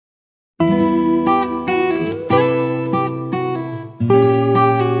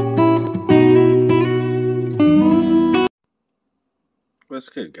What's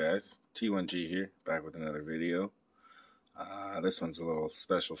good, guys? T1G here, back with another video. This one's a little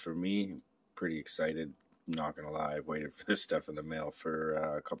special for me. Pretty excited, not gonna lie. I've waited for this stuff in the mail for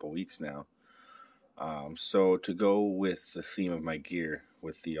a couple weeks now. So to go with the theme of my gear,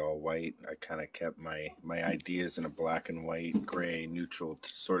 with the all white, I kind of kept my ideas in a black and white, gray, neutral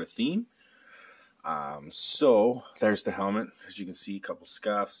sort of theme. So there's the helmet. As you can see, a couple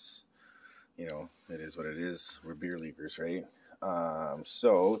scuffs. You know, it is what it is. We're beer leaguers, right?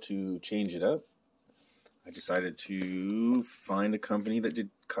 So to change it up, I decided to find a company that did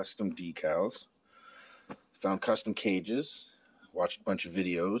custom decals. Found custom cages, watched a bunch of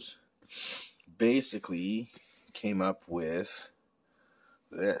videos, basically came up with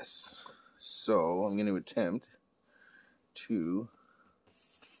this. So I'm going to attempt to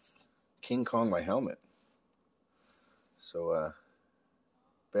King Kong my helmet. So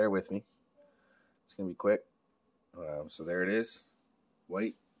bear with me. It's going to be quick. So there it is,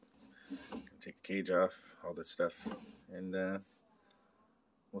 white. Take the cage off, all that stuff, and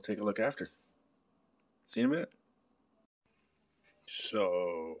we'll take a look after. See you in a minute.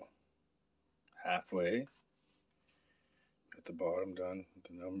 So, halfway. Got the bottom done with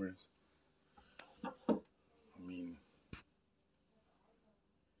the numbers. I mean,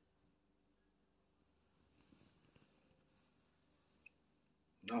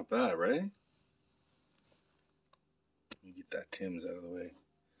 not bad, right? Let me get that Tim's out of the way.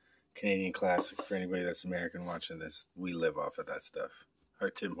 Canadian classic for anybody that's American watching this. We live off of that stuff. Our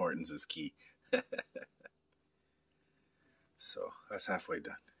Tim Hortons is key. So that's halfway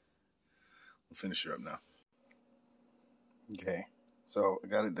done. We'll finish her up now. Okay, so I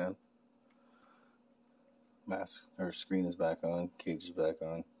got it done. Mask or screen is back on, cage is back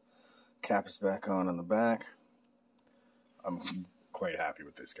on, cap is back on the back. I'm quite happy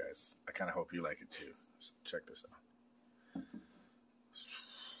with this, guys. I kind of hope you like it too. So check this out.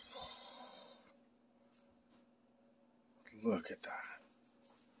 Look at that.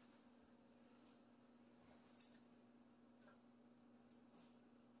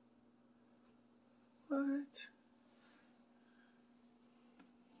 What?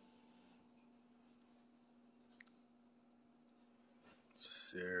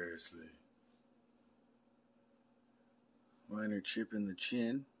 Seriously. Minor chip in the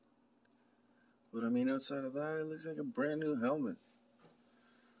chin. But I mean, outside of that, it looks like a brand new helmet.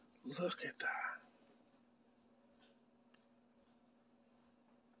 Look at that.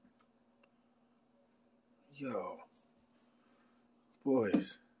 Yo,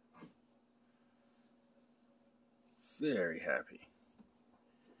 boys, very happy.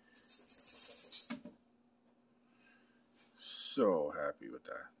 So happy with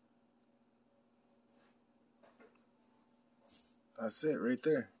that. That's it right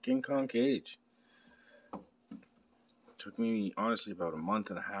there. King Kong cage. Took me, honestly, about a month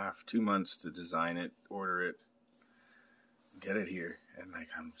and a half, 2 months to design it, order it, get it here. And like,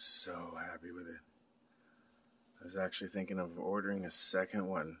 I'm so happy with it. I was actually thinking of ordering a second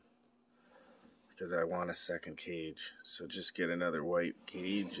one because I want a second cage. So just get another white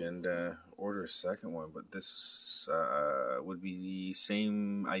cage and order a second one. But this would be the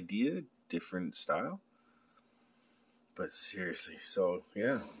same idea, different style. But seriously, so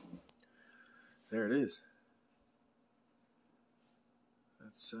yeah, there it is.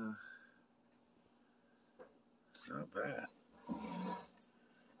 That's not bad.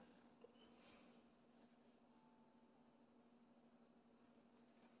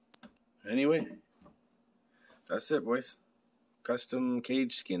 Anyway, that's it, boys. Custom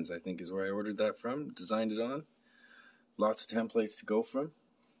cage skins, I think, is where I ordered that from. Designed it on. Lots of templates to go from.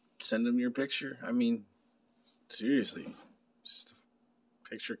 Send them your picture. I mean, seriously. Just a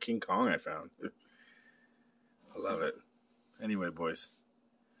picture of King Kong I found. I love it. Anyway, boys.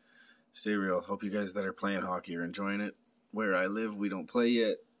 Stay real. Hope you guys that are playing hockey are enjoying it. Where I live, we don't play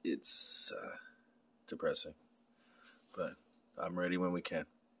yet. It's depressing. But I'm ready when we can.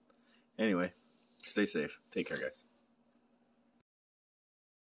 Anyway, stay safe. Take care, guys.